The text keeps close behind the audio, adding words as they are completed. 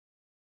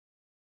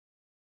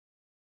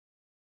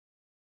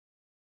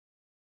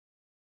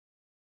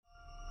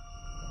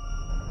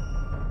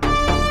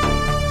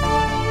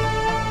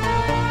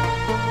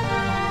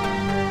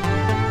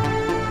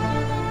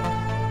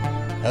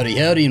Howdy,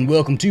 howdy, and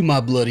welcome to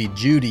My Bloody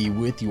Judy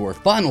with your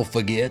final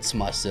forgets,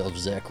 myself,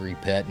 Zachary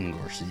Patton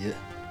Garcia.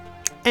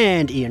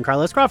 And Ian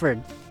Carlos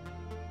Crawford.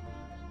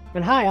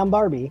 And hi, I'm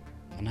Barbie.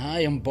 And hi,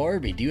 I'm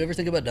Barbie. Do you ever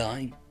think about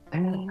dying?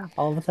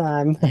 All the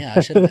time. Yeah,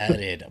 I should have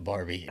added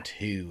Barbie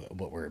to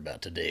what we're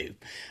about to do.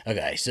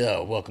 Okay,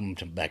 so welcome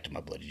back to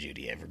My Bloody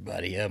Judy,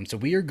 everybody. So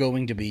we are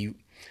going to be,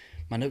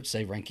 my notes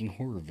say ranking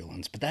horror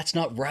villains, but that's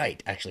not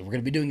right. Actually, we're going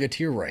to be doing a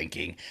tier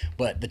ranking,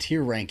 but the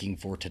tier ranking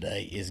for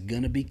today is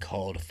going to be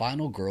called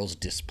Final Girls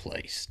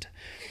Displaced.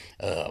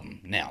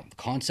 Now, the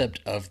concept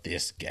of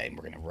this game,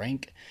 we're going to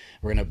rank,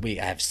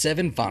 I have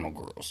 7 final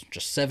girls,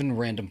 just 7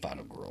 random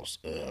final girls.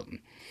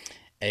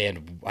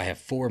 And I have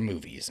 4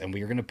 movies, and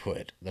we are going to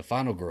put the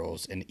final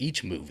girls in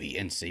each movie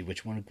and see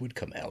which one would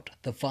come out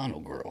the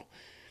final girl.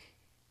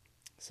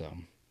 So,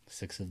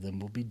 6 of them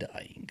will be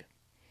dying.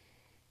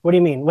 What do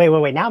you mean?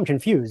 Wait. Now I'm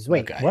confused.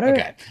 Wait, okay, what are...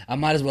 Okay, I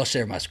might as well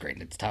share my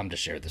screen. It's time to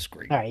share the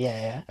screen. All right,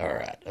 yeah. All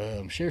right,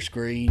 share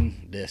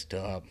screen,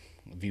 desktop.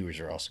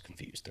 Viewers are also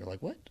confused. They're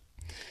like, what?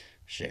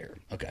 Share.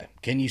 Okay,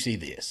 can you see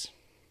this?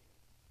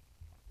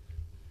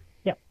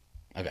 Yep.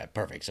 Okay,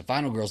 perfect. So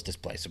Final Girls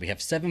Displaced. So we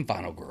have 7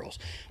 Final Girls.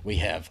 We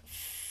have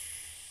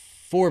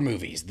 4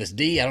 movies. This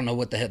D, I don't know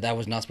what the heck, that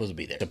was not supposed to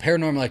be there. So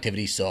Paranormal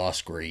Activity, Saw,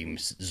 Scream,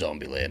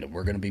 Zombieland. And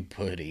we're going to be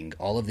putting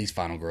all of these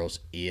Final Girls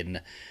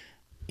in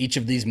each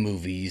of these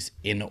movies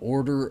in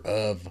order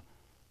of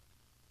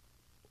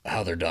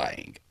how they're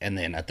dying. And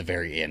then at the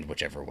very end,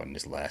 whichever one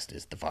is last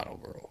is the final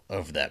girl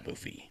of that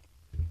movie.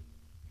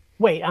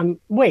 Wait.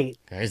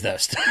 Is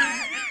that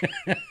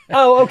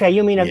Oh, okay.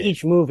 You mean of Yeah.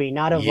 each movie,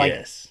 not of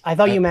Yes. I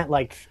thought you meant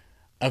like...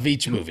 Of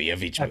each movie.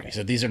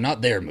 So these are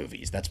not their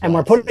movies. That's And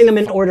why we're putting them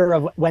in order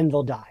of when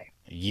they'll die.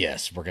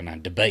 Yes, we're going to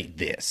debate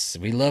this.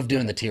 We love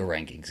doing the tier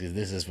rankings because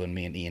this is when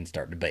me and Ian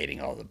start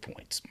debating all the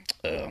points.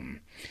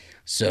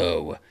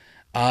 So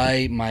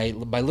my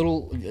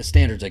little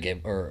standards I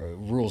give, or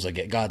rules I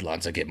get,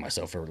 guidelines I give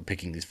myself for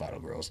picking these final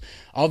girls.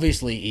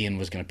 Obviously, Ian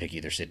was going to pick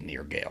either Sydney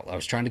or Gail. I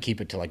was trying to keep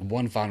it to like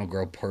 1 final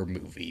girl per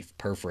movie,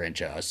 per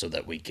franchise, so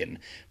that we can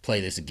play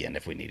this again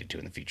if we needed to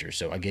in the future.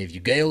 So I gave you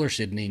Gail or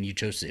Sydney, and you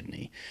chose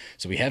Sydney.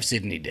 So we have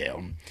Sydney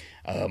down.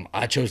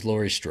 I chose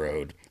Laurie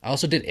Strode. I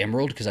also did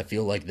Emerald because I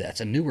feel like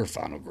that's a newer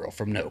final girl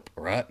from Nope,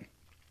 right?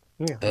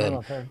 Yeah, I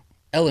love her.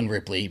 Ellen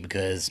Ripley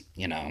because,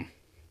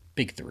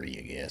 big 3,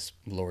 I guess.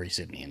 Laurie,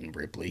 Sydney, and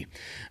Ripley.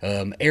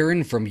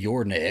 Erin from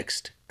You're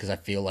Next, because I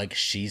feel like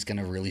she's going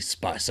to really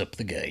spice up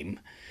the game.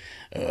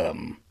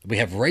 We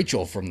have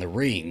Rachel from The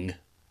Ring,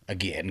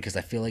 again, because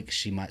I feel like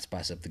she might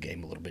spice up the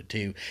game a little bit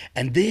too.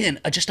 And then,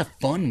 just a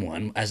fun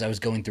one, as I was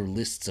going through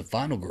lists of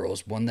Final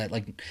Girls, one that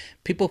like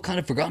people have kind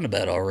of forgotten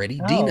about already.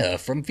 Oh. Dina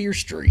from Fear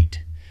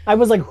Street. I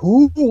was like,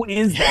 who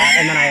is that?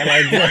 And then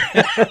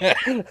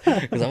I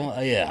like...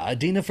 Because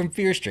Dina from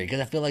Fear Street, because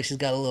I feel like she's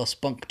got a little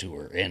spunk to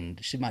her, and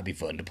she might be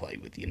fun to play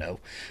with,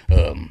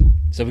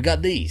 So we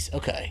got these.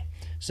 Okay,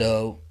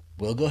 so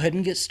we'll go ahead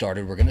and get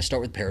started. We're going to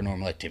start with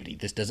Paranormal Activity.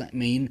 This doesn't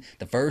mean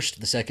the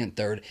first, the second,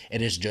 third.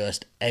 It is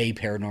just a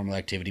Paranormal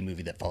Activity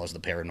movie that follows the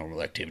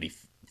Paranormal Activity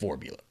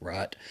formula,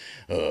 right?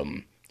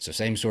 So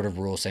same sort of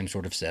rules, same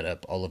sort of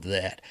setup, all of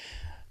that.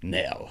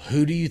 Now,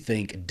 who do you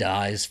think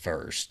dies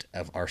first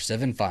of our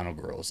 7 final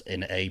girls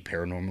in a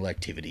Paranormal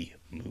Activity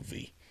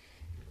movie?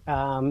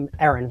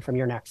 Erin from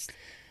You're Next.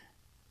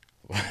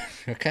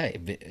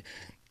 Okay,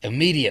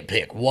 immediate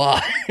pick.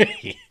 Why?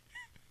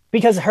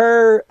 Because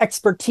her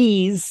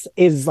expertise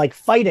is like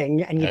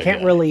fighting, and you can't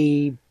Okay.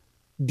 really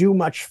do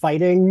much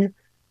fighting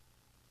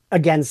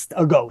against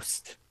a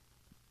ghost.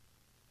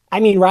 I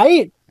mean,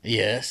 right?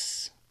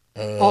 Yes.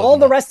 All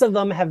the rest of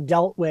them have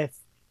dealt with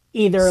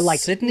either like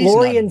Sydney's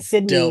Laurie not and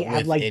Sydney dealt have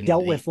with like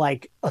dealt any- with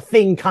like a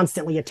thing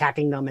constantly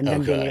attacking them and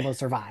then being Okay. able to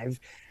survive.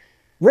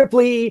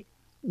 Ripley,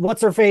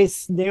 what's her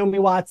face, Naomi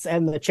Watts,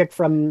 and the chick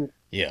from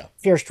Yeah.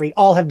 Fear Street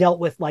all have dealt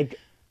with like,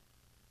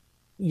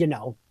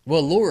 Well,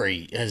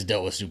 Laurie has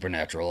dealt with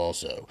supernatural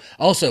also.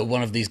 Also,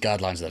 one of these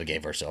guidelines that I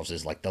gave ourselves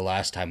is like the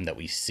last time that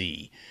we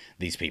see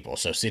these people.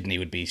 So Sydney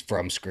would be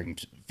from Scream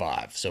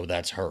 5. So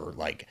that's her.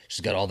 Like,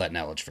 she's got all that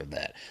knowledge from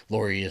that.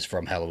 Laurie is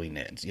from Halloween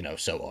Ends,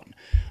 so on.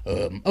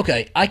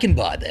 Okay, I can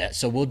buy that.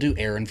 So we'll do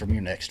Erin from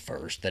Your Next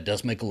first. That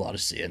does make a lot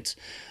of sense.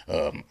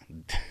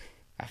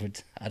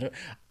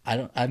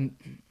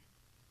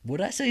 Would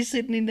I say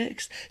Sydney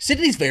next?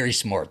 Sydney's very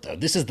smart, though.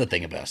 This is the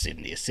thing about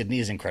Sydney. Sydney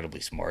is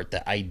incredibly smart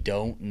that I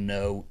don't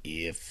know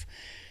if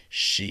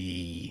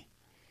she...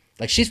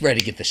 Like, she's ready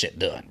to get the shit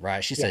done,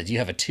 right? She says, you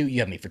have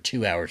me for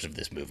 2 hours of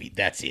this movie.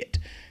 That's it.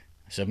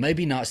 So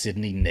maybe not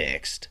Sydney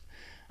next.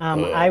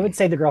 I would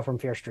say the girl from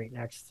Fear Street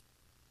next.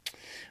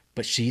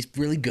 But she's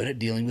really good at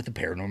dealing with the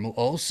paranormal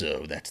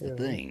also. That's the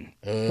thing.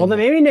 Well, then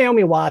maybe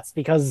Naomi Watts,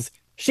 because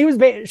she was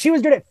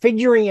good at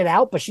figuring it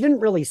out, but she didn't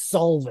really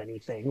solve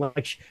anything.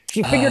 Like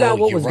she figured out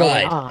what you're was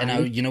right. going on.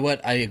 And you know what?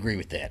 I agree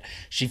with that.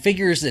 She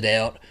figures it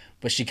out,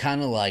 but she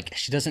kind of like,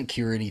 she doesn't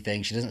cure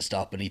anything. She doesn't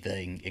stop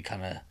anything. It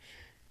kind of...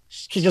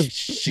 She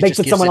just makes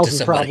it someone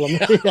else's problem.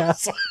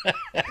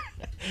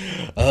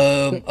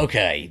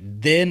 Okay,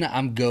 then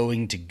I'm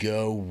going to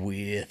go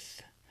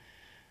with...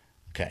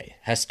 Okay,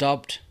 has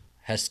stopped.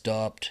 I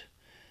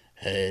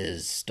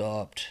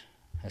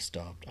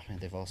mean,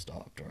 they've all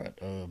stopped, right?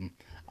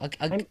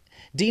 I'm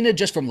Dina,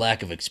 just from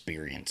lack of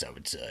experience, I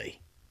would say.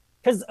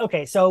 because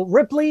okay, so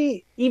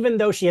Ripley, even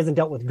though she hasn't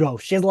dealt with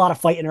ghosts, she has a lot of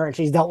fight in her, and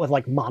she's dealt with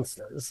like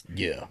monsters.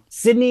 Yeah.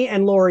 Sydney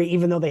and Laurie,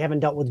 even though they haven't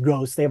dealt with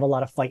ghosts, they have a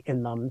lot of fight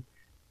in them.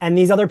 And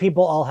these other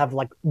people all have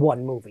like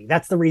one movie.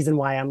 That's the reason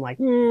why I'm like,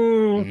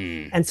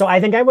 Mm. And so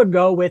I think I would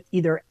go with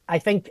either I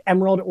think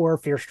Emerald or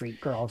Fear Street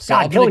Girls. So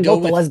God, I'm gonna killing go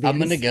both the with. lesbians. I'm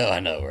gonna go. I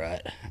know,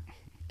 right?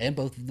 And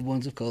both of the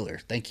ones of color.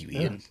 Thank you,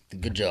 Ian.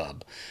 Good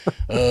job.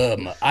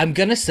 I'm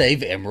gonna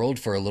save Emerald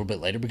for a little bit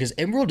later because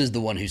Emerald is the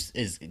one who's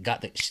is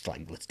got the. She's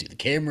like, let's do the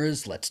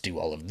cameras, let's do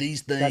all of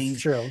these things.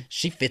 That's true.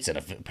 She fits in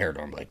a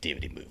paranormal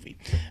activity movie.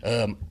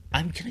 I'm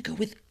gonna go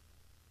with.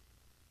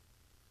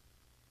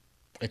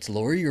 It's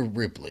Laurie or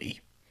Ripley.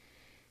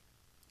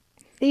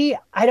 See,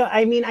 I don't.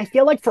 I mean, I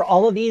feel like for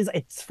all of these,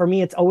 it's for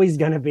me, it's always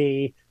going to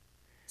be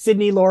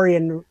Sydney, Laurie,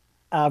 and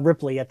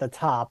Ripley at the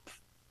top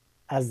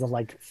as the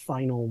like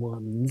final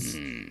ones.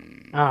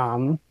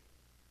 I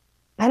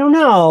don't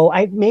know.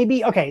 I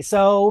maybe okay.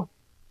 So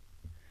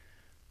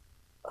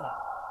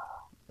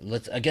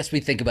Let's. I guess we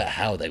think about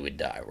how they would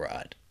die,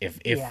 right? If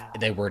Yeah.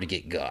 they were to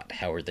get got,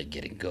 how are they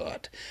getting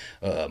got?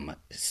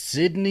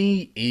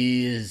 Sydney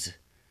is.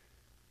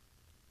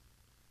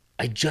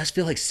 I just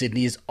feel like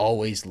Sydney is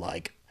always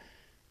like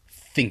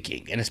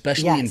thinking, and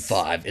especially in Yes.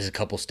 5 is a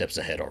couple steps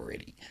ahead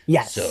already.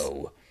 yes,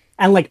 So,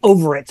 and like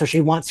over it. So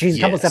she's a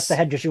couple Yes. steps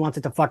ahead because she wants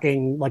it to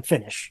fucking like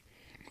finish,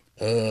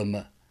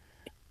 I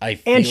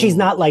feel and she's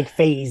not like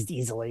phased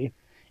easily.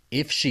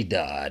 if she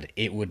died,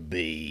 it would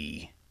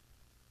be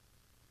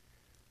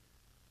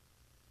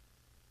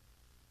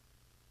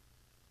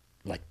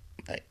like,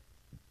 like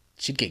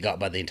she'd get got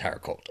by the entire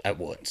cult at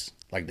once.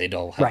 Like they'd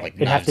all have Right. like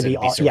It'd have knives to be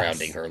and be all-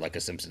 surrounding yes. her like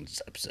a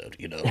Simpsons episode,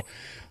 you know.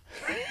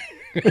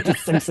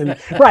 Simpsons,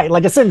 right?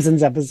 Like a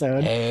Simpsons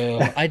episode.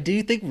 I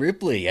do think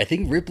Ripley. I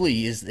think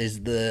Ripley is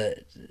the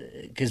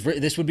because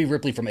this would be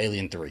Ripley from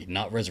Alien 3,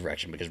 not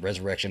Resurrection, because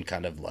Resurrection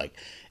kind of like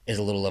is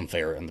a little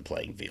unfair in the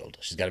playing field.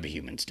 She's got to be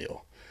human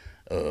still.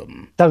 So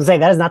I was saying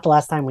that is not the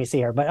last time we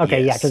see her, but okay,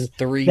 yeah, Yes, because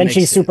 3 then makes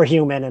she's sense. Mm-hmm.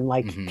 superhuman and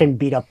like can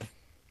beat up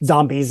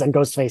zombies and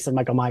Ghostface and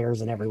Michael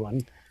Myers and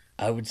everyone.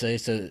 I would say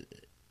so.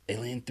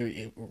 Alien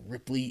 3,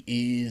 Ripley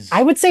is.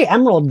 I would say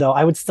Emerald though.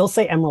 I would still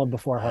say Emerald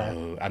before her.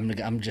 Oh,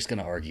 I'm just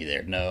gonna argue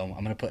there. No,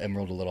 I'm gonna put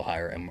Emerald a little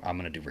higher. And I'm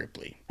gonna do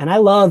Ripley. And I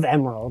love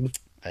Emerald.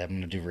 I'm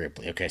gonna do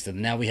Ripley. Okay, so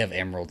now we have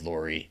Emerald,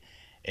 Laurie,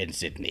 and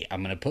Sydney.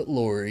 I'm gonna put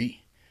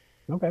Laurie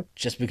Okay.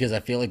 just because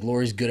I feel like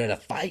Laurie's good at a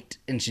fight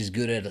and she's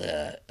good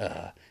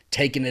at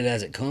taking it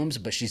as it comes,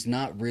 but she's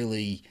not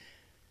really.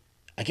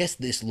 I guess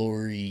this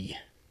Laurie.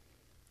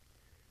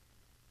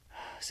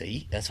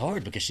 See, that's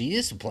hard because she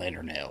is a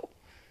planner now.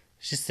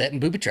 She's setting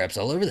booby traps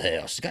all over the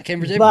house. She's got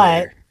cameras But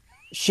everywhere.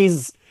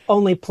 she's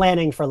only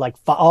planning for like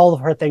all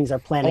of her things are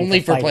planning Only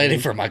for fighting. planning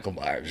for Michael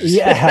Myers.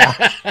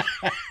 Yeah.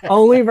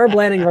 Only for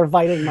planning for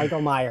fighting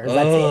Michael Myers.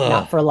 That's it.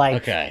 Not for like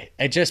Okay.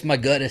 And just my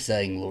gut is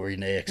saying Laurie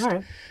next. all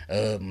right.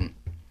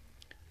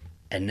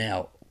 And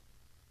now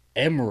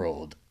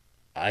Emerald.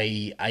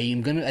 I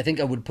am gonna. I think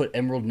I would put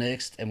Emerald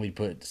next, and we'd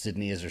put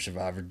Sydney as her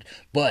survivor.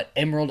 But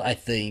Emerald, I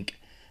think,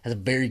 has a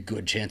very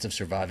good chance of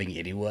surviving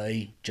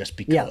anyway, just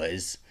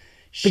because.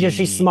 Because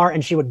she's smart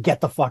and she would get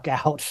the fuck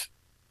out.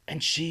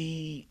 And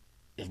she.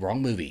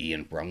 Wrong movie,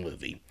 Ian. Wrong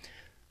movie.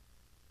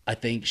 I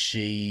think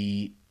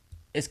she.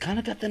 It's kind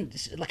of got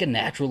like a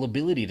natural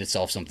ability to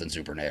solve something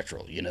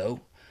supernatural, you know.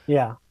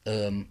 Yeah.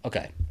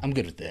 Okay, I'm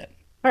good with that.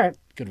 All right.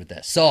 Good with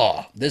that.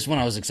 Saw. This one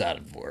I was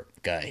excited for.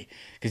 Okay,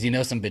 because you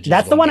know some bitches.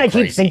 That's are the gonna one get I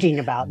keep crazy. thinking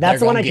about. That's They're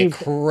the one gonna I get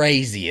keep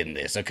crazy in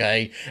this.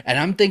 Okay, and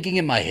I'm thinking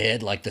in my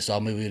head like the Saw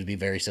movie would be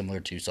very similar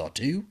to Saw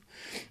 2.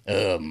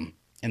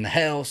 In the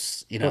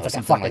house, you know, It's like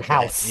a something fucking like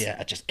house. that.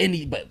 Yeah, just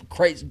any but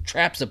crazy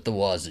traps up the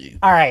wazoo.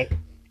 All right.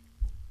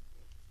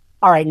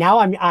 All right, now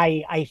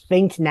I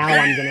think now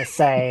I'm gonna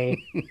say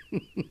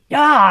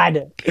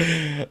God.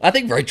 I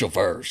think Rachel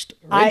first.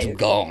 Rachel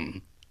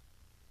gone.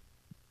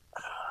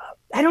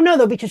 I don't know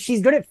though, because she's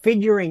good at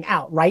figuring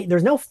out, right?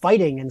 There's no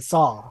fighting in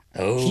Saw.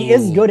 Oh, She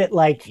is good at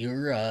like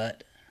You're right.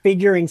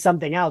 figuring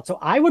something out. So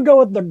I would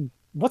go with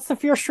what's the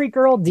Fear Street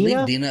girl? Dina?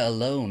 Leave Dina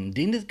alone.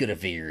 Dina's good at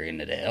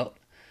figuring it out.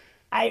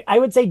 I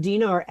would say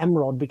Dina or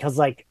Emerald because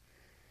like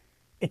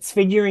it's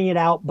figuring it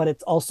out, but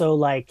it's also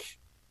like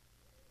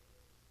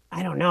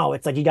I don't know.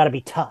 It's like you got to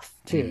be tough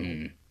too.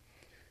 Mm-hmm.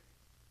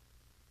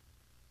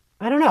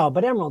 I don't know,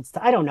 but Emerald's.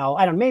 I don't know.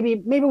 Maybe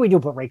we do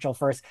put Rachel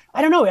first.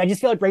 I don't know. I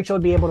just feel like Rachel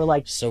would be able to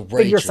like So figure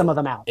Rachel, some of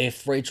them out.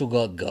 if Rachel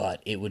got,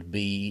 it would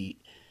be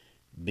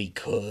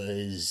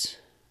because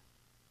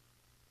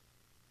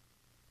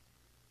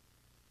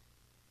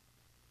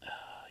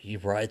you're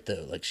right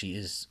though. Like she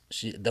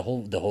the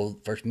whole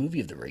first movie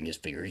of The Ring is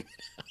figuring.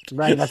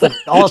 Right. That's like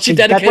all She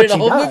that's dedicated what the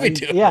whole does. movie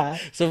to it. Yeah.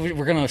 So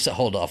we're gonna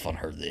hold off on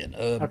her then.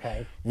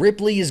 Okay.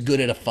 Ripley is good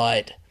at a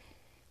fight.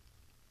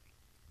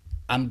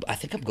 I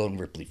think I'm going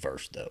Ripley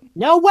first though.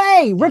 No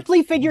way.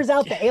 Ripley figures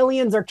out the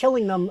aliens are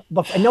killing them,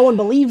 and no one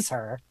believes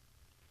her.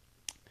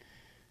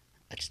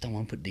 I just don't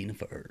want to put Dina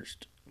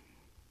first.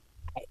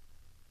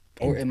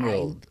 Or And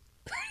Emerald.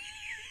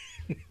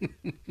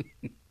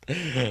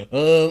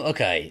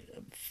 Okay.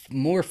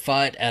 More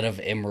fight out of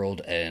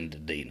Emerald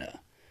and Dina.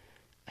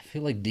 I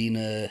feel like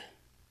Dina.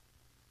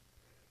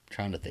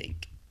 Trying to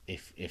think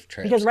if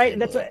traps because right, came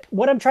that's up.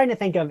 what I'm trying to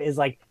think of is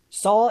like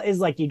Saul is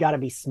like you got to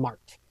be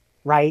smart,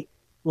 right?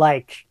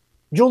 Like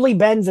Julie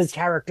Benz's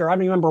character, I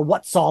don't remember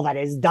what Saul that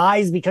is,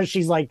 dies because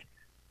she's like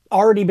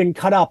already been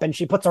cut up and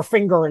she puts her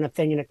finger in a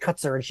thing and it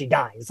cuts her and she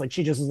dies. Like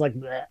she just is like,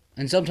 bleh.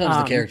 And sometimes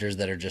the Um, characters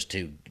that are just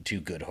too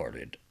good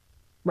hearted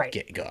right.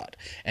 get got.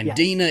 And Yes.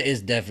 Dina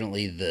is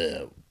definitely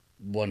the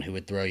one who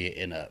would throw you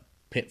in a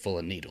pit full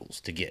of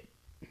needles to get.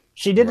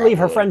 She did Right, leave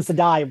her would. friends to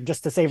die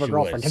just to save her She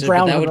girlfriend, would. to So, but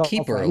drown that her would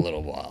keep her a girlfriend.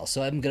 little while.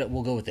 So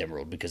we'll go with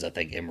Emerald because I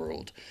think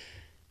Emerald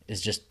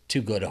is just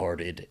too good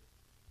hearted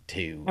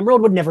to.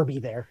 Emerald would never be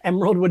there.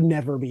 Emerald would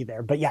never be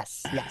there. But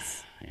yes,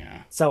 yes.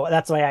 Yeah. So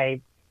that's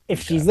why if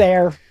Okay. she's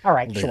there, all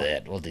right, We'll do sure.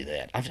 that. We'll do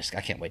that. I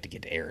can't wait to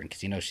get to Erin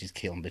because she's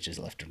killing bitches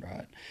left and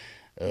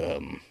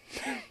right.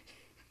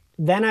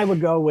 Then I would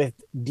go with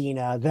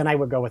Dina. Then I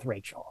would go with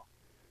Rachel.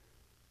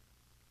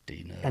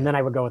 Dina. And then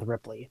I would go with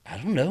Ripley. I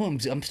don't know.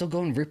 I'm still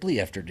going Ripley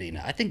after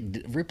Dina. I think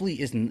Ripley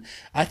isn't.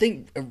 I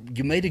think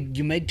you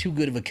made too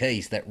good of a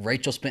case that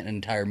Rachel spent an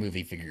entire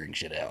movie figuring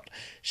shit out.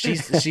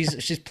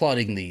 She's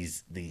plotting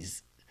these.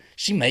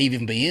 She may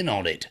even be in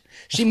on it.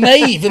 She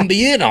may even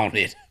be in on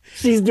it.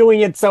 She's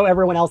doing it so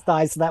everyone else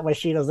dies, so that way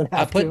she doesn't I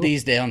have put to.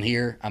 these down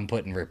here. I'm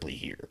putting Ripley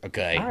here.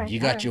 Okay, All right, you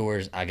all got right.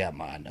 yours. I got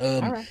mine.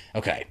 All right.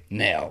 Okay,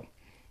 now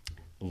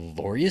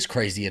Lori is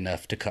crazy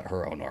enough to cut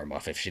her own arm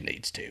off if she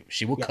needs to.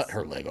 She will Yes. cut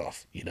her leg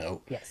off.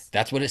 Yes.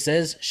 That's what it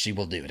says. She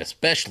will do it.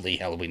 Especially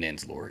Halloween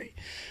Ends Lori.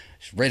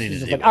 She's ready to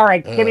She's do like, it. all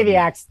right, give me the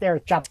axe. There,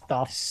 chopped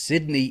off.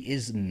 Sydney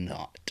is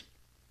not.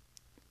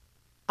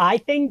 I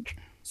think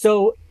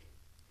so.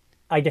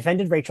 I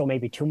defended Rachel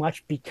maybe too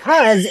much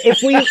because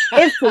if we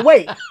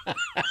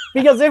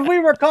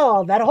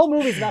recall, that whole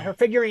movie's about her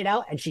figuring it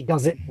out and she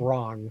does it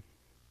wrong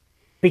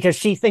because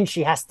she thinks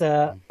she has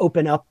to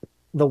open up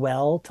the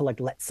well to like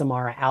let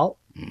Samara out.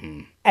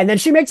 Mm-hmm. And then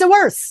she makes it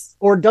worse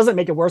or doesn't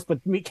make it worse, but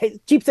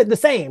keeps it the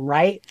same,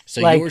 right?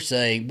 So Like, you're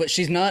saying, but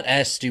she's not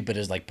as stupid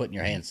as like putting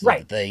your hands to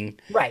Right. the thing,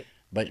 right.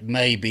 but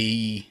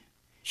maybe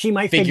She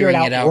might figure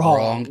figuring it out,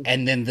 wrong.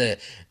 and then the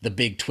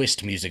big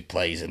twist music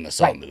plays in the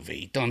Saw Right.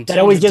 movie. That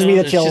always gives me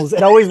the chills.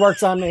 It always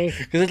works on me.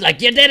 Because it's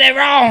like, you did it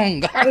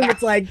wrong! And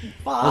it's like,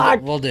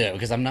 fuck. We'll do it,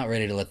 because I'm not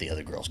ready to let the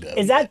other girls go.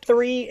 Is that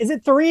 3? Is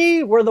it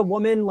 3 where the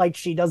woman like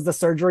she does the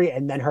surgery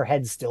and then her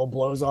head still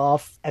blows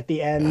off at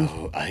the end?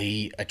 Oh,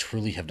 I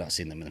truly have not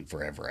seen them in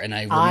forever, and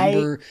I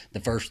remember the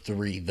first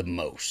 3 the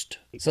most.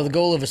 So the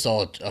goal of a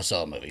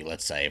Saw movie,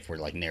 let's say, if we're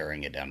like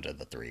narrowing it down to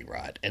the 3,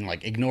 right, and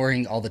like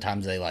ignoring all the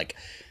times they like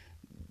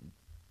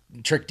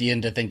tricked you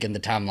into thinking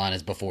the timeline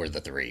is before the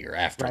 3 or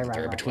after the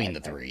 3 or between the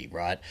 3,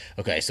 right?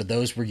 Okay, so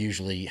those were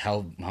usually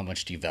how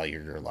much do you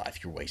value your life?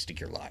 You're wasting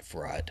your life,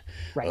 right?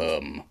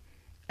 Right.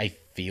 I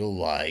feel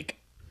like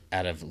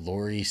out of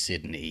Lori,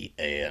 Sydney,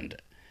 and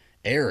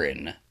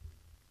Erin,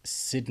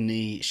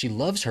 Sydney, she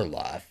loves her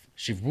life.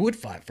 She would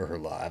fight for her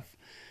life,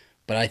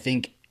 but I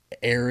think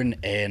Erin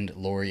and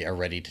Lori are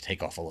ready to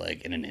take off a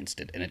leg in an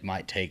instant, and it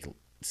might take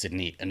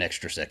Sydney an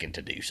extra second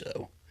to do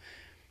so,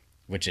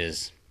 which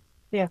is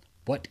Yeah.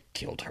 what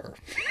killed her.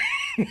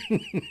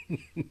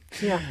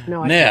 Yeah.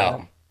 No. I feel that.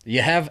 Now,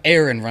 you have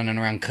Erin running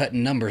around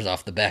cutting numbers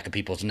off the back of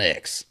people's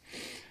necks,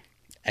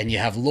 and you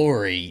have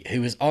Lori,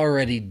 who is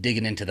already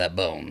digging into that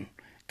bone,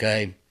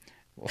 okay?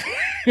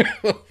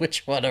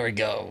 Which one are we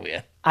going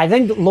with? I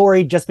think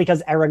Lori, just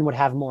because Erin would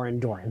have more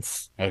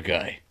endurance.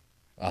 Okay.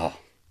 Oh,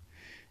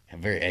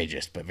 very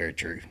ageist, but very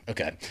true.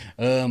 Okay.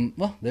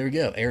 Well, there we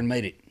go. Erin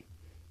made it.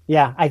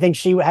 Yeah, I think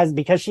she has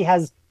because she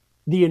has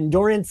the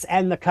endurance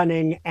and the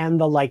cunning and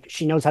the like.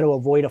 She knows how to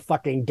avoid a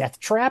fucking death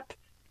trap.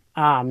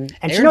 And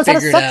she Erin knows how to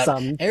figured suck out.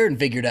 some. Erin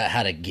figured out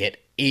how to get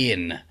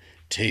in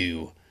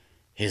to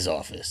his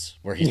office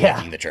where he's Yeah.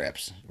 making the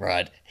traps.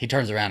 Right. He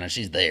turns around and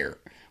she's there.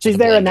 She's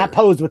with a there in that blender.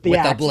 pose with the with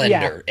axe. a blender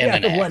yeah, and yeah,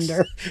 an the axe.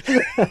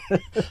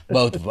 blender.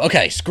 Both of them.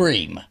 Okay,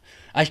 Scream.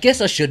 I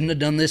guess I shouldn't have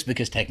done this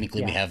because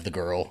technically we Yeah. have the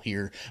girl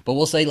here, but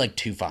we'll say like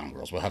 2 final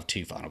girls. We'll have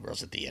 2 final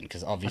girls at the end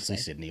because obviously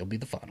Sydney will be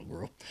the final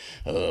girl.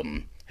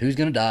 Who's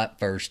gonna die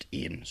first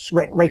in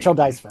Scream? Rachel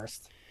dies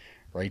first.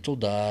 Rachel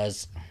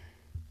dies.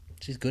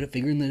 She's good at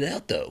figuring it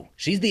out, though.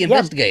 She's the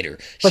investigator.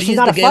 but She's she's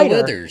not the a Gail fighter.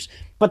 Withers.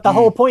 But the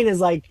whole point is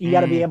like you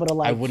got to be able to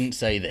like. I wouldn't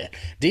say that.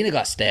 Dina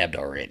got stabbed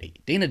already.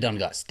 Dina done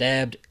got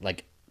stabbed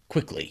like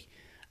quickly.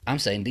 I'm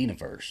saying Dina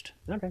first.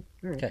 Okay.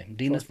 All right. Okay,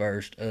 Dina's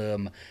first.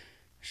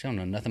 She don't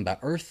know nothing about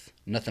Earth,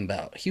 nothing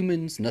about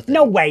humans, nothing.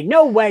 No way.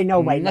 No way. No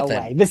way. No Nothing.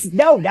 way. This is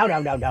no. No. No.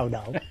 No. No.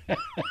 No.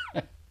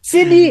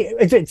 Sydney.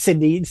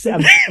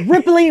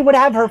 Ripley would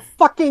have her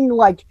fucking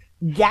like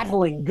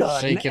Gatling gun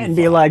She can and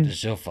fight. be like,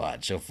 She'll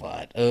fight. She'll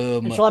fight.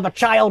 and she'll have a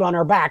child on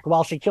her back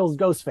while she kills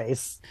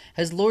Ghostface.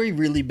 Has Lori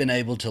really been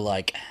able to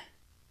like?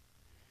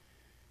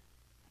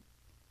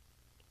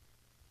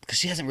 Because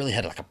she hasn't really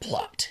had like a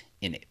plot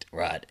in it,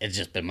 right? It's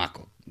just been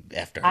Michael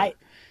after her.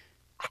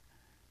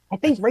 I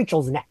think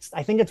Rachel's next.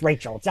 I think it's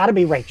Rachel. It's got to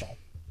be Rachel I'll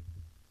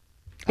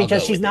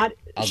because go with it.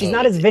 I'll she's go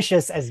not with as it.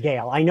 vicious as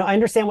Gail. I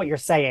understand what you're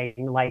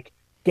saying. Like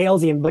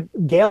Gail's even,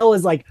 but Gail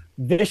is like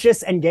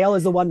vicious, and Gail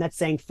is the one that's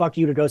saying "fuck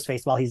you" to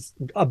Ghostface while he's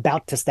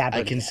about to stab I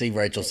her to can death. see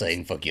Rachel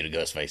saying "fuck you" to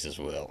Ghostface as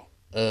well.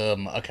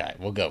 Okay,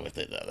 we'll go with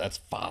it though. That's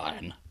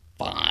fine.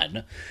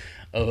 Fine.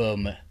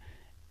 Um,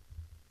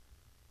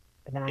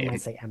 And then I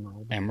might say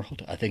Emerald.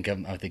 Emerald. I think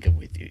I'm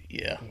with you.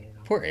 Yeah. Yeah,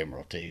 Poor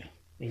Emerald too.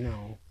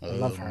 I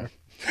love Um, her.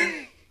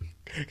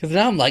 Because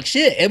now I'm like,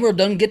 shit. Emerald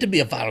doesn't get to be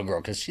a final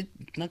girl because she's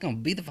not gonna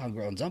be the final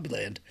girl in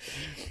Zombieland.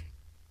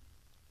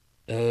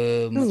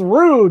 This is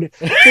rude.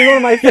 She's one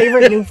of my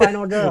favorite new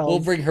final We'll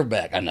girls. bring her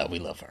back. I know we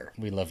love her.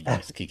 We love you,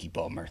 Miss Kiki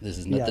Palmer. This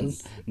is nothing,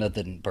 Yes.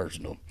 nothing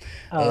personal.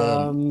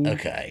 Um,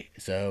 Okay,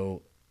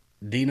 so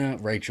Dina,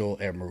 Rachel,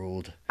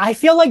 Emerald. I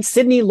feel like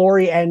Sydney,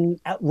 Laurie, and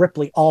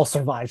Ripley all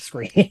survive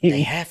They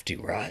Scream. have to,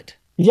 right?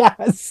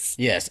 Yes.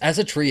 Yes, as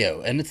a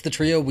trio, and it's the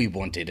trio we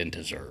wanted and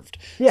deserved.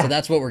 So Yeah.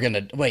 that's what we're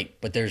gonna wait.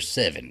 But there's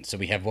 7, so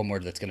we have one more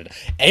that's gonna.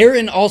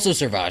 Aaron also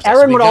survives. This.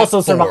 Aaron We would got also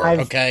 4, survive.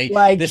 Okay,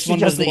 Like, this she one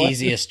was just the would.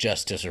 easiest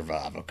just to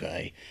survive.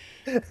 Okay,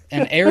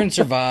 and Aaron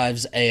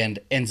survives and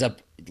ends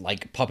up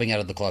like popping out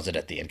of the closet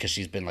at the end because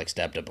she's been like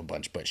stabbed up a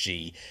bunch, but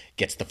she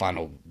gets the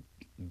final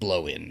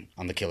blow in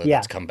on the killer Yeah.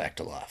 that's come back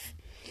to life.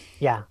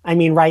 Yeah. I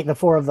mean, right. The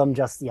four of them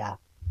just, yeah.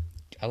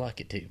 I like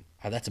it too.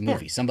 Oh, that's a Yeah.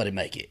 movie. Somebody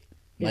make it.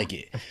 Make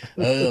it.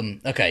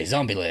 Okay,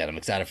 Zombieland. I'm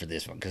excited for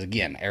this one because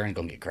again, Aaron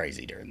gonna get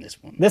crazy during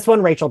this one. This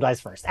one, Rachel dies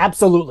first.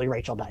 Absolutely,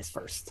 Rachel dies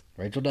first.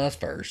 Rachel dies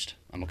first.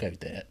 I'm okay with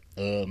that.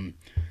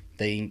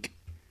 Think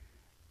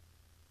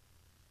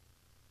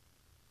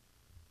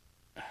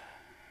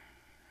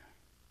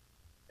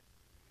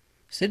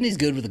Sydney's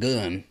good with a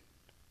gun.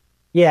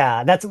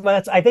 Yeah, that's.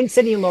 I think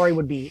Sydney and Laurie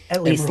would be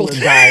at least Emerald. would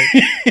die.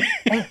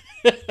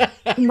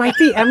 It might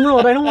be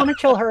Emerald. I don't want to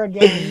kill her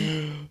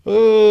again.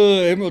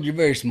 Emerald, you're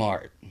very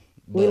smart.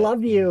 We But,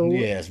 love you.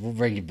 Yes, we'll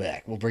bring you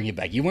back. We'll bring you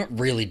back. You weren't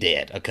really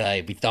dead,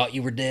 okay? We thought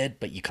you were dead,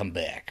 but you come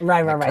back.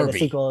 Right, Like right, right. The Kirby.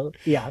 sequel.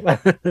 Yeah.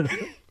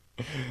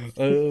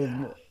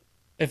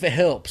 If it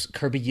helps,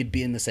 Kirby, you'd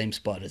be in the same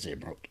spot as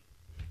Emerald.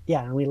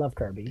 Yeah, and we love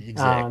Kirby.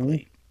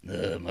 Exactly.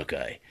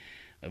 Okay.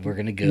 We're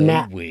gonna go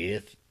Now,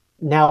 with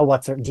now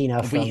what's her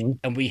Dina from?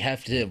 we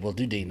have to. We'll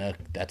do Dina.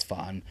 That's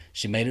fine.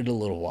 She made it a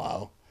little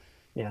while.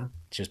 Yeah.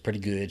 She was pretty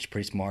good. She's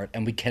pretty smart,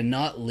 and we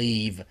cannot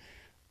leave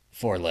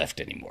 4 left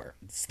anymore.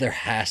 There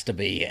has to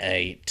be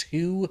a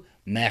 2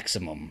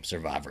 maximum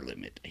survivor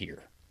limit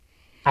here.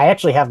 I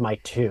actually have my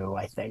two,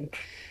 I think.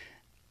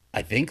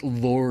 I think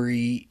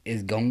Lori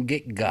is gonna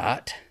get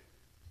got.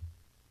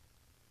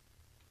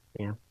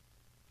 Yeah.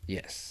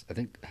 Yes, I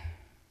think.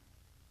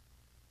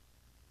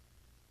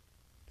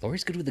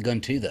 Lori's good with the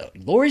gun too, though.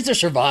 Lori's a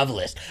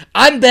survivalist.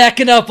 I'm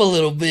backing up a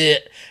little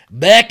bit.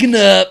 Backing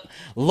up.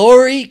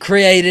 Lori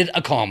created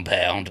a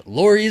compound.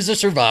 Lori is a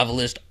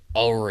survivalist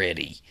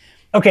already.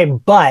 Okay,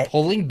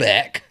 Pulling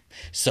back.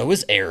 So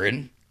is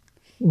Aaron.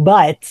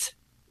 but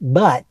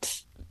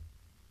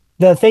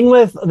the thing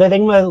with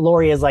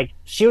Lori is like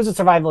she was a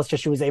survivalist because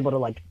she was able to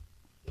like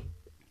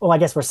well, I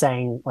guess we're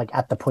saying like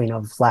at the point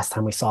of last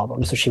time we saw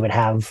them, so she would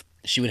have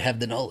She would have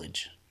the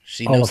knowledge.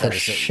 She all knows of how her to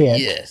say shit.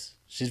 yes.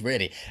 She's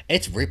ready.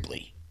 It's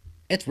Ripley.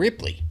 It's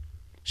Ripley.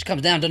 She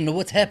comes down, doesn't know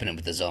what's happening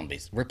with the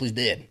zombies. Ripley's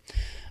dead.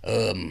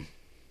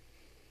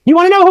 You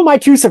want to know who my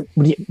two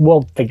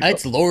we'll figure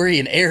It's Lori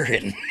and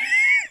Aaron.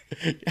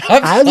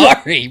 I'm I was-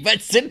 sorry,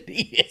 but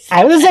Sydney is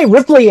I was gonna say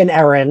Ripley and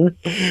Aaron.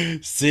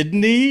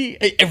 Sydney,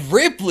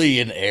 Ripley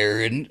and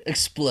Aaron.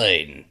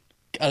 Explain.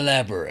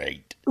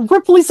 Elaborate.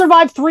 Ripley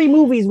survived 3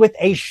 movies with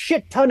a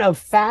shit ton of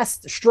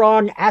fast,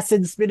 strong,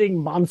 acid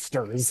spitting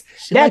monsters.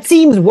 That likes-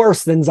 seems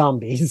worse than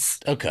zombies.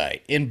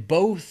 Okay, in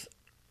both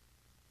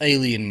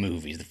Alien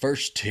movies, the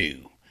first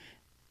 2,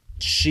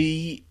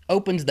 she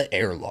opens the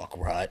airlock,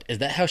 right? Is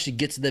that how she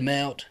gets them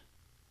out?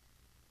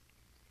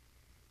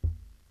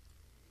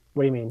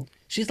 What do you mean?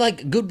 She's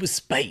like good with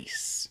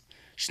space.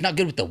 She's not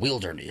good with the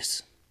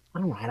wilderness.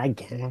 All right, I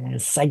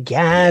guess.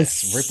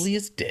 Yes, Ripley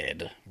is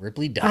dead.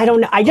 Ripley died. I don't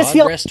know. I just God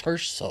feel- rest her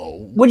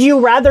soul. Would you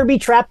rather be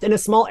trapped in a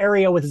small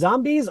area with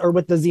zombies or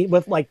with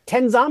with like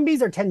 10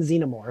 zombies or 10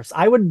 xenomorphs?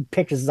 I would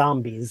pick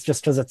zombies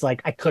just because it's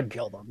like I could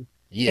kill them.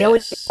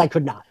 Aliens, Yes, I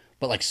could not.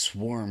 but like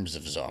swarms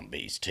of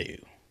zombies too.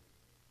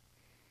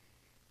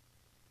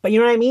 But you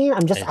know what I mean?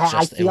 I'm just, It's I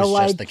just, it feel was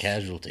like just the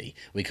casualty.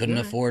 We couldn't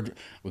afford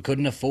Sigourney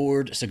Couldn't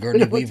afford Weaver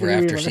Sigourney after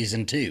Weaver.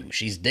 season 2.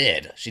 She's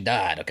dead. She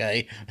died.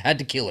 Okay, had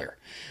to kill her.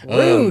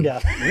 rude,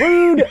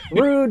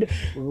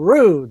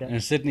 rude.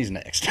 And Sydney's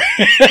next.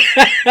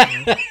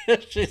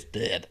 She's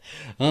dead.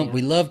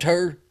 We loved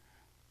her.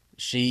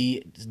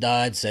 She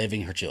died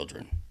saving her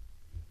children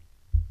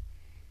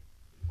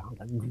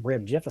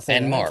Grim Jeff is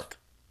saying and that. Mark.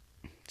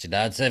 She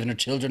died saving her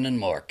children and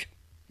Mark.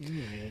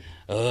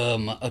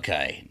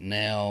 Okay,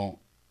 now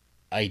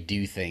I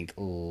do think.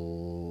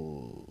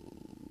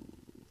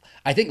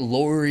 I think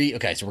Lori.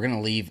 Okay, so we're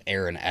gonna leave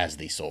Aaron as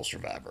the sole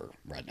survivor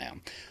right now.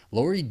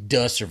 Lori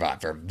does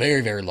survive for a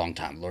very, very long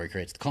time. Lori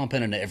creates the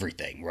compound and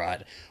everything,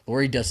 right?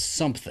 Lori does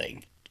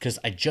something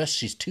because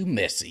she's too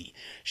messy.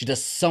 She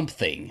does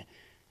something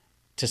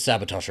to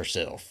sabotage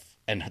herself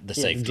and the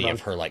safety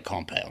of her like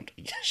compound.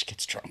 Yeah, she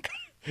gets drunk.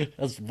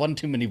 That's one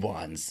too many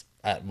wines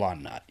at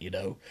wine night, you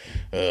know.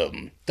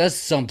 Does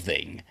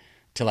something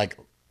to like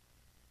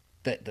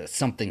that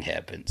something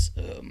happens.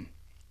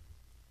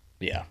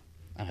 Yeah,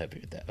 I'm happy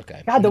with that.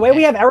 Okay. God, the way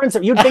we have Aaron,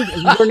 you'd think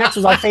Your Next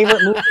was our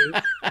favorite movie.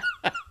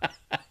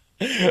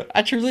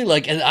 I truly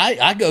like, and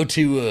I go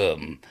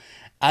to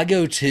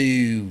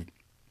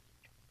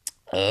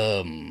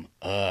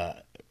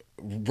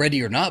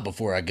Ready or Not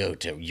before I go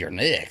to Your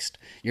Next.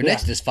 Your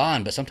Next is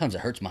fine, but sometimes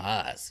it hurts my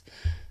eyes.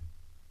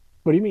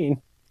 What do you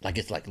mean? Like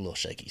it's like a little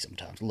shaky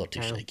sometimes, a little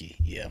too shaky.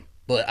 Yeah,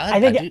 but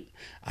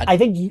I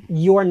think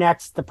Your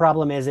Next. The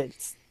problem is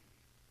it's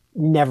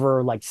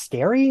never like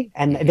scary,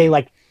 and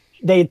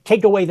they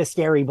take away the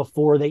scary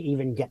before they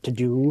even get to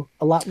do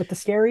a lot with the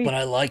scary. But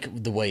I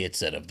like the way it's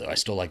set up, though. I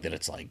still like that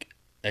it's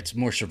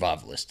more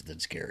survivalist than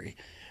scary,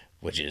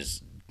 which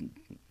is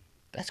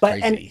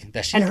crazy.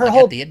 That she's like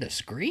at the end of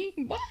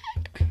Scream. What?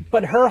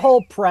 But her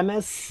whole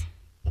premise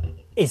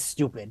is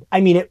stupid.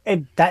 I mean,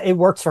 it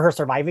works for her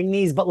surviving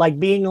these, but like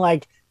being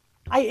like,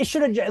 it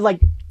should have like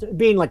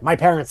being like my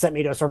parents sent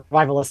me to a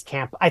survivalist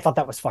camp. I thought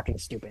that was fucking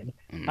stupid.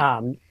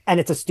 And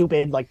it's a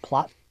stupid like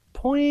plot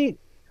point.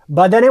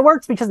 But then it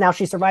works because now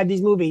she survived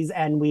these movies,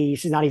 and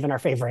she's not even our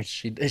favorite.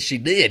 She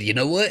did. You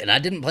know what? And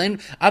I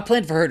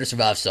planned for her to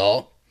survive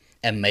Saw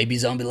and maybe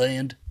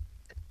Zombieland.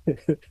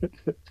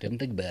 Didn't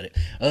think about it.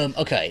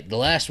 Okay, the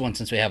last one,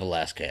 since we have a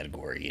last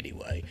category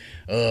anyway.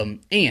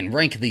 Ian,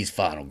 rank these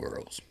final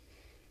girls.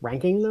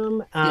 Ranking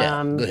them?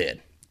 Yeah, go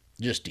ahead.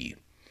 Just you.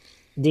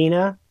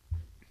 Dina.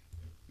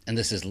 And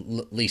this is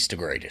least to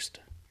greatest,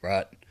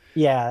 right?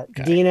 Yeah,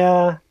 okay.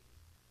 Dina.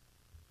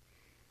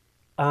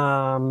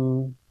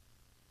 And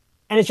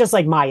it's just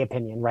like my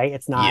opinion, right?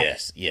 It's not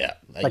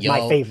like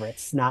my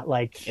favorites, not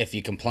like if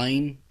you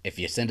complain, if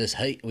you send us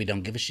hate, we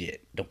don't give a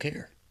shit. Don't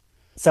care.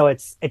 So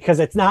it's because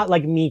it's not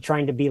like me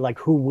trying to be like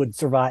who would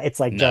survive. It's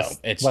like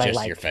it's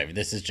just your favorite.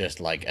 This is just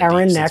like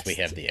Erin next. Since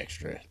we have the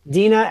extra.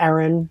 Dina,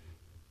 Erin.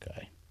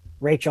 Okay.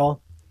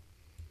 Rachel.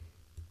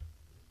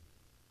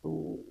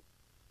 Ooh.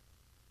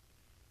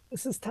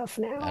 This is tough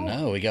now. I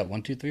know. We got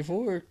 1, 2, 3,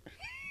 4.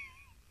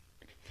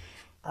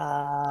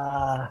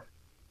 I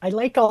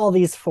like all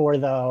these 4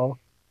 though.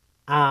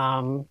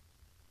 God,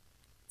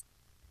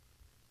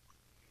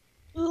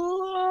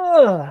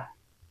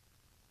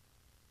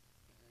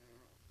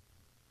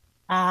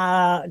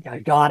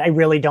 I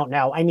really don't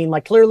know. I mean,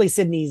 like clearly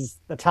Sydney's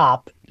the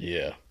top.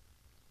 Yeah.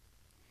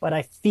 But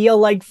I feel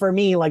like for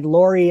me, like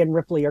Laurie and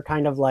Ripley are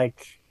kind of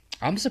like.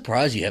 I'm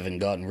surprised you haven't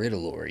gotten rid of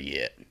Laurie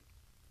yet.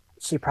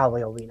 She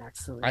probably will be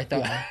next. I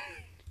thought,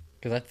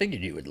 because I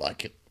figured you would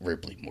like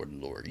Ripley more than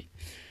Laurie.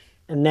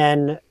 And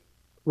then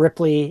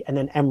Ripley, and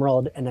then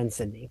Emerald, and then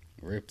Sydney.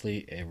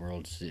 Ripley,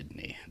 Emerald,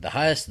 Sydney. The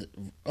highest.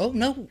 Oh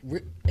no,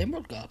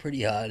 Emerald got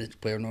pretty high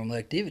at Paranormal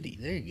Activity.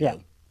 There you go. Yeah.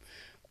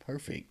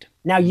 Perfect.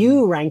 Now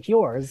you rank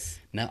yours.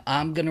 Now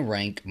I'm gonna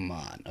rank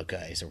mine.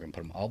 Okay, so we're gonna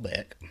put them all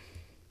back,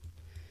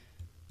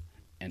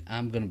 and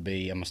I'm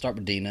gonna start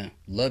with Dina.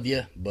 Love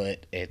you,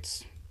 but I'm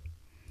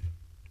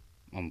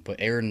gonna put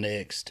Erin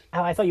next.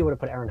 Oh, I thought you would have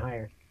put Erin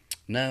higher.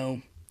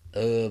 No,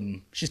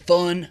 she's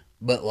fun,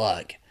 but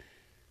like.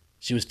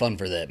 She was fun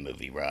for that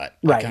movie, right?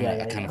 Right.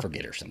 I kind of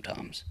forget her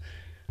sometimes.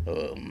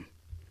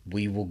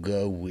 We will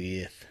go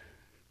with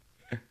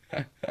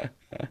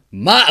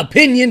my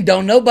opinion.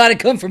 Don't nobody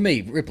come for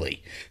me.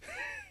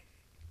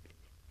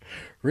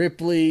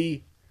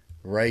 Ripley,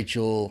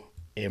 Rachel,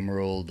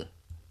 Emerald,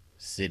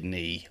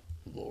 Sydney,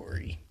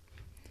 Laurie.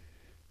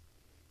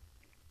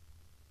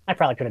 I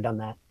probably could have done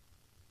that.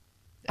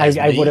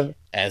 I would have.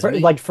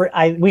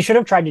 We should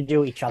have tried to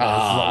do each other.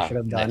 What we should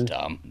have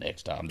done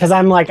next time. Because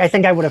I'm like, I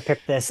think I would have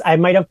picked this. I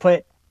might have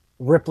put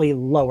Ripley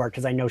lower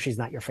because I know she's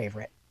not your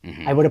favorite.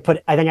 Mm-hmm.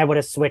 I think I would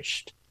have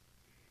switched,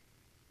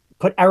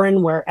 put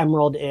Erin where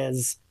Emerald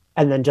is,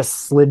 and then just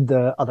slid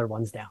the other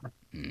ones down.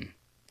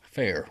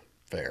 Fair.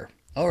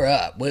 All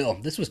right. Well,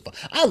 this was fun.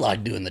 I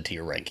like doing the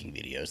tier ranking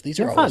videos. These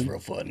are always real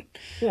fun.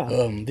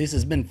 Yeah. This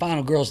has been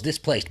Final Girls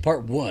Displaced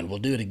Part 1. We'll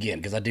do it again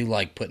because I do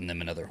like putting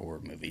them in other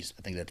horror movies.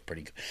 I think that's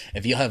pretty good.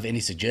 If you have any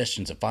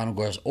suggestions of Final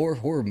Girls or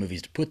horror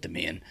movies to put them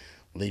in,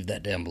 leave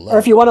that down below. Or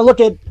if you want to look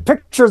at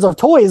pictures of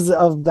toys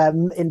of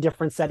them in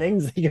different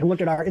settings, you can look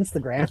at our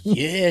Instagram.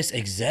 Yes,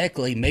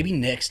 exactly. Maybe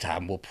next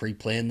time we'll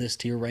pre-plan this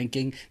tier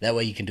ranking. That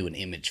way you can do an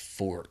image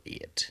for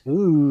it.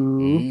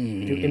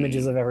 Ooh. Do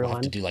images of everyone. We'll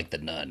have to do like the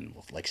nun.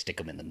 We'll like stick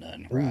them in the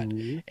nun, right?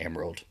 Ooh.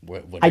 Emerald.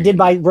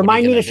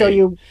 Remind me to show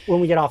you when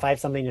we get off. I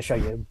have something to show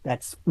you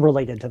that's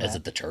related to that. Is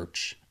it the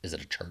church? Is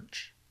it a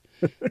church?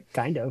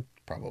 Kind of.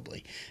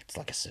 Probably. It's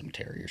like a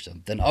cemetery or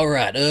something. All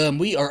right.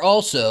 We are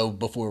also,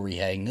 before we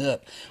hang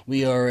up,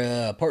 we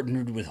are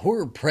partnered with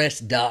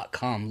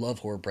HorrorPress.com.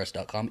 Love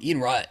HorrorPress.com.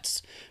 Ian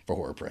writes for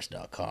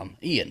HorrorPress.com.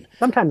 Ian.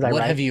 Sometimes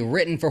what have you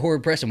written for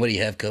HorrorPress and what do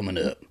you have coming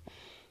up?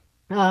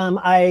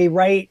 I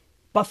write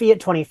Buffy at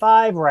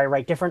 25, where I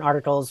write different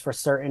articles for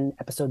certain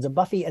episodes of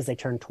Buffy as they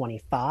turn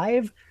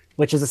 25.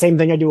 which is the same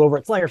thing I do over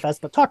at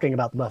Slayerfest, but talking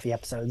about the Buffy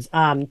episodes.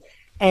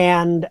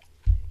 And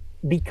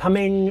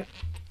becoming,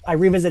 I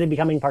revisited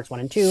Becoming Parts 1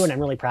 and 2, and I'm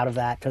really proud of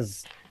that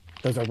because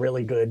those are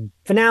really good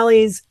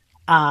finales.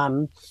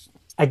 I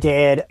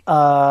did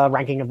a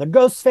ranking of the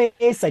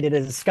Ghostface. I did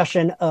a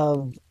discussion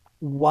of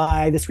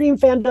why the Scream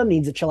fandom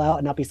needs to chill out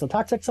and not be so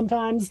toxic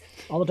sometimes,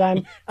 all the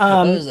time.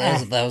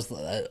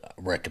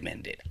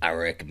 Recommended. I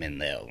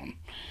recommend that one.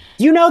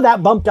 Do you know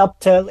that bumped up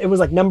to, it was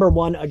like number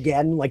one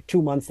again, like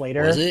 2 months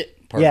later? Was it?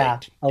 Perfect. Yeah,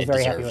 I was it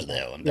very happy deserves with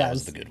that one. Yes. That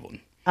was the good one.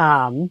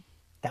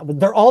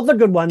 They're all the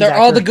good ones. They're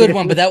all the good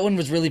one, but that one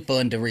was really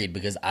fun to read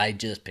because I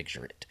just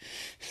picture it.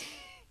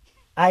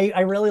 I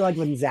really like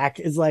when Zach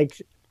is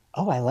like,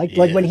 oh, I like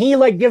when he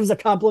like gives a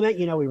compliment,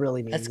 we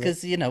really mean That's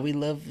because we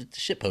love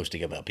shit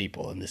posting about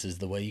people, and this is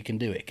the way you can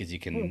do it because you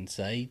can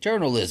say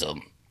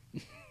journalism.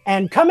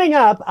 And coming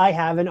up, I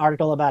have an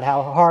article about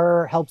how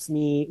horror helps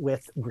me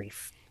with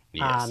grief.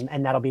 Yes.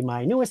 And that'll be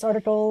my newest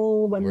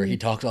article where he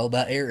talks all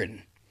about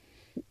Aaron.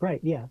 Right.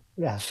 Yeah.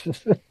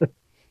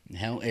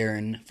 How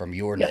Aaron from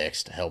Your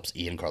Next helps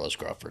Ian Carlos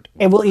Crawford.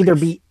 It will either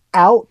be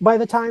out by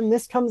the time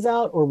this comes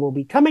out or will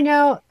be coming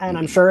out. And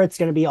I'm sure it's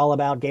going to be all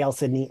about Gail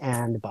Sidney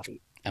and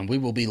Buffy. And we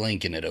will be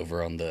linking it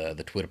over on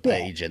the Twitter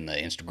page and the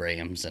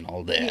Instagrams and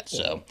all that.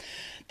 So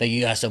thank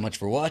you guys so much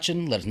for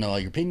watching. Let us know all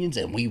your opinions,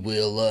 and we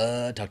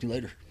will talk to you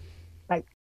later. Bye.